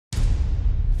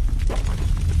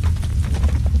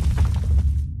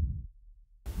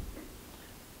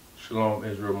Shalom,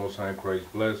 Israel, Most High in Christ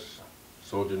bless.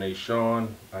 Soldier Nayshon,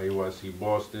 IUIC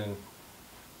Boston.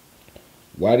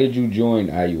 Why did you join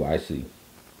IUIC?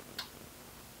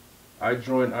 I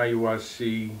joined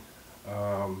IUIC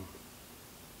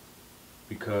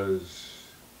because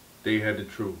they had the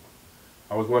truth.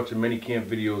 I was watching many camp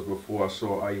videos before I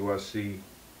saw IUIC,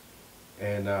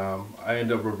 and I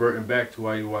ended up reverting back to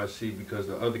IUIC because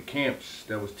the other camps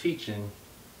that was teaching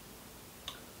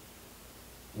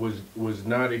was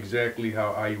not exactly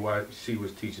how IUIC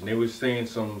was teaching. They were saying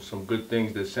some good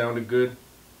things that sounded good,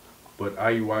 but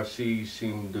IUIC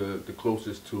seemed the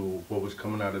closest to what was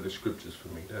coming out of the scriptures for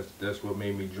me. That's what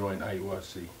made me join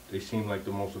IUIC. They seemed like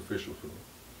the most official for me.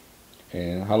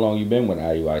 And how long you been with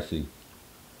IUIC?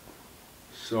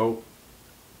 So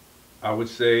I would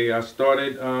say I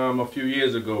started a few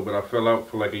years ago, but I fell out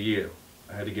for like a year.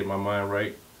 I had to get my mind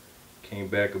right. Came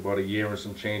back about a year and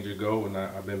some change ago, and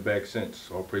I've been back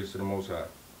since. All praise to the Most High.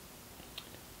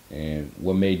 And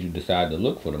what made you decide to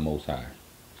look for the Most High?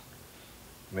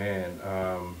 Man,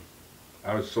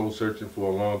 I was soul searching for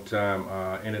a long time,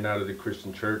 in and out of the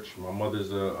Christian church. My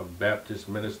mother's a Baptist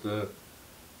minister,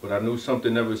 but I knew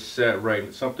something never sat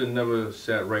right. Something never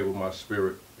sat right with my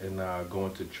spirit in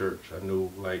going to church. I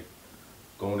knew like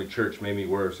going to church made me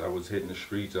worse. I was hitting the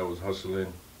streets, I was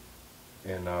hustling,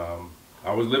 and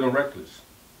I was living reckless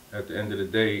at the end of the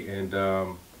day. And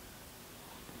the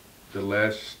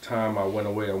last time I went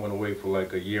away for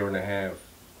like a year and a half.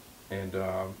 And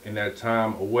in that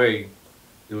time away,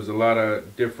 there was a lot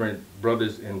of different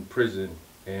brothers in prison,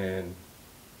 and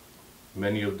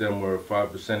many of them were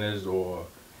 5%ers or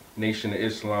Nation of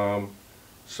Islam.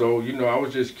 So, you know, I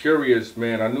was just curious,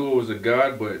 man. I knew it was a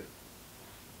God, but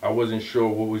I wasn't sure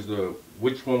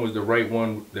which one was the right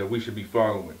one that we should be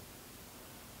following.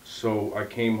 So I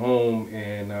came home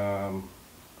and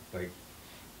like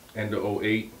end of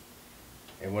 '08,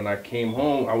 and when I came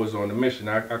home, I was on a mission.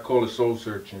 I call it soul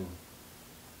searching,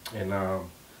 and I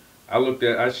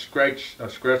scratched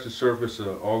the surface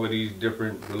of all of these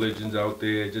different religions out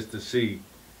there just to see,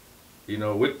 you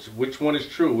know, which one is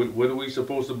true. What are we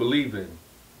supposed to believe in?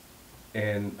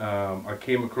 And I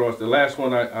came across the last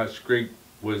one I scraped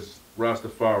was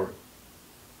Rastafari.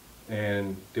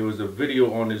 And there was a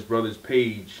video on his brother's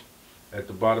page, at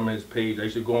the bottom of his page. I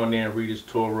used to go on there and read his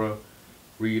Torah,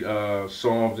 read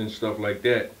Psalms and stuff like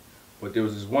that. But there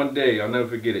was this one day, I'll never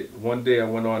forget it. One day I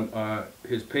went on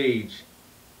his page,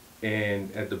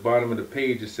 and at the bottom of the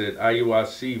page it said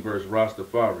IUIC versus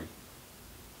Rastafari.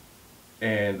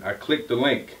 And I clicked the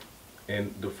link,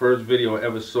 and the first video I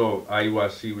ever saw,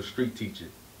 IUIC was street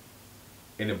teaching.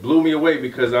 And it blew me away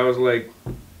because I was like,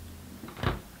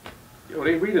 yo,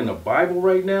 they reading the Bible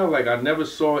right now? Like, I never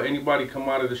saw anybody come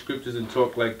out of the scriptures and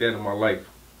talk like that in my life.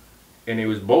 And it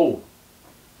was bold.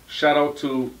 Shout out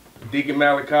to Deacon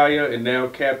Malachiah and now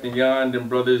Captain Jan. Them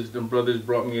brothers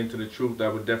brought me into the truth. I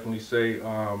would definitely say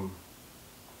them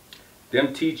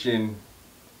teaching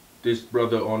this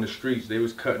brother on the streets, they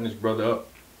was cutting this brother up.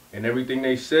 And everything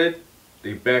they said,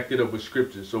 they backed it up with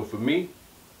scriptures. So for me,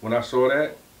 when I saw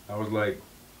that, I was like,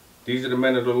 these are the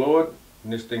men of the Lord,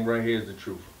 and this thing right here is the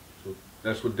truth. So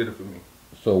that's what did it for me.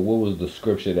 So what was the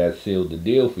scripture that sealed the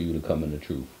deal for you to come in the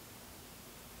truth?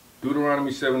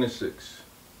 Deuteronomy 7:6.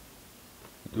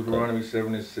 Deuteronomy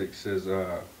 7:6 says,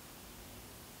 let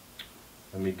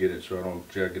me get it so I don't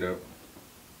jack it up.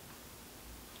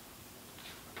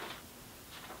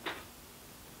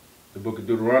 The book of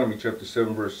Deuteronomy chapter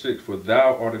 7 verse 6. For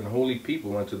thou art an holy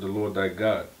people unto the Lord thy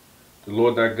God. The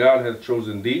Lord thy God hath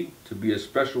chosen thee to be a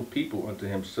special people unto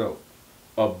himself,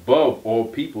 above all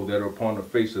people that are upon the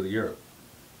face of the earth.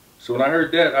 So when I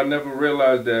heard that, I never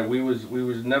realized that we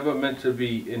was never meant to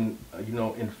be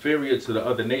inferior to the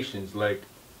other nations. Like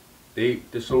the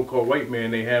so-called white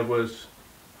man, they have us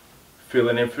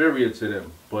feeling inferior to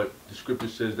them. But the scripture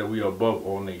says that we are above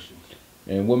all nations.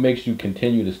 And what makes you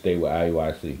continue to stay with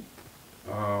IUIC?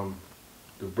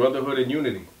 The brotherhood and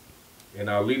unity in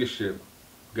our leadership,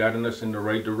 guiding us in the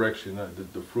right direction.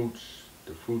 The fruits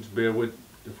bear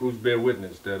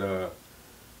witness that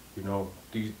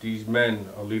these men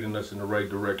are leading us in the right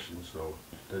direction. So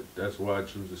that's why I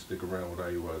choose to stick around with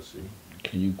IUIC.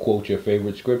 Can you quote your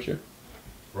favorite scripture?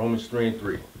 Romans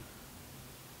 3:3.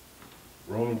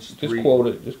 Romans 3.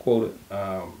 Just quote it.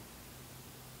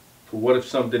 For what if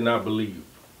some did not believe?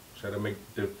 Shall I make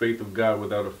the faith of God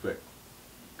without effect?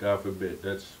 God forbid.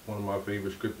 That's one of my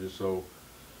favorite scriptures. So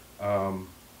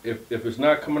if it's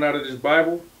not coming out of this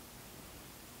Bible,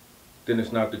 then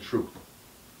it's not the truth.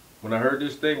 When I heard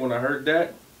this thing, when I heard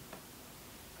that,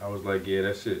 I was like, yeah,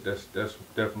 that's it. That's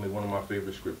definitely one of my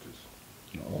favorite scriptures.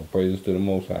 All praises to the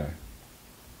Most High.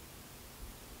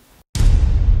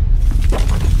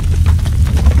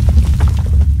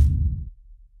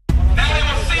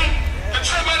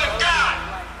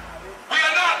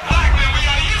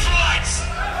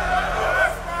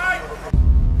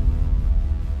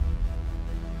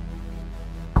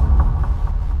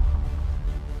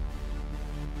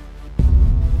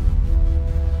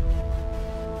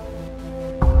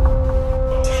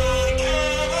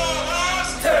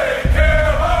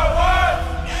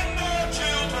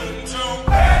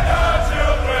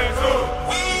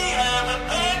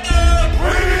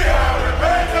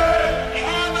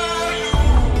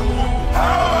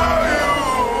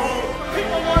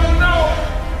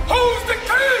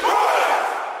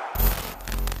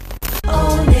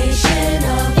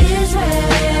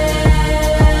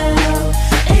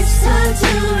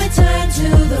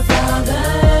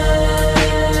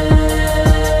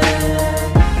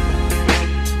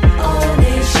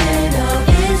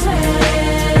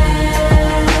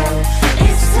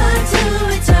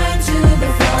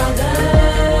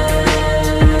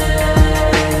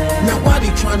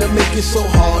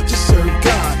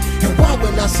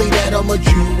 a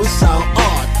Jew, it sound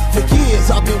odd. For years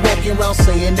I've been walking around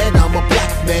saying that I'm a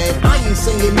black man. I ain't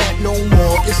saying that no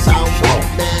more, it sounds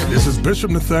wrong, man. This is Bishop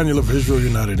Nathaniel of Israel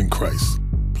United in Christ.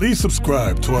 Please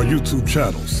subscribe to our YouTube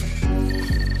channels.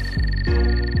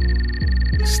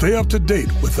 Stay up to date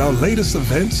with our latest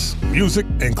events, music,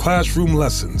 and classroom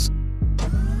lessons.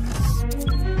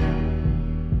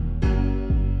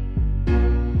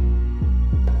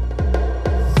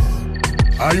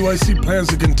 IUIC plans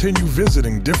to continue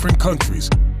visiting different countries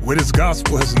where this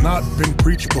gospel has not been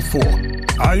preached before.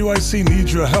 IUIC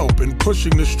needs your help in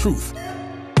pushing this truth.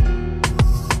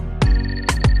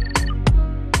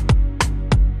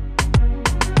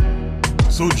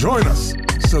 So join us.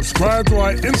 Subscribe to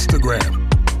our Instagram,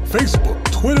 Facebook,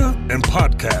 Twitter, and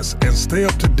podcast, and stay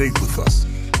up to date with us.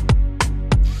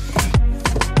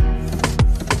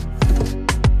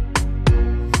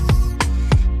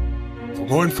 For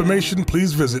more information,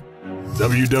 please visit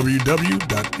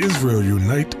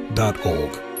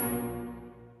www.israelunite.org.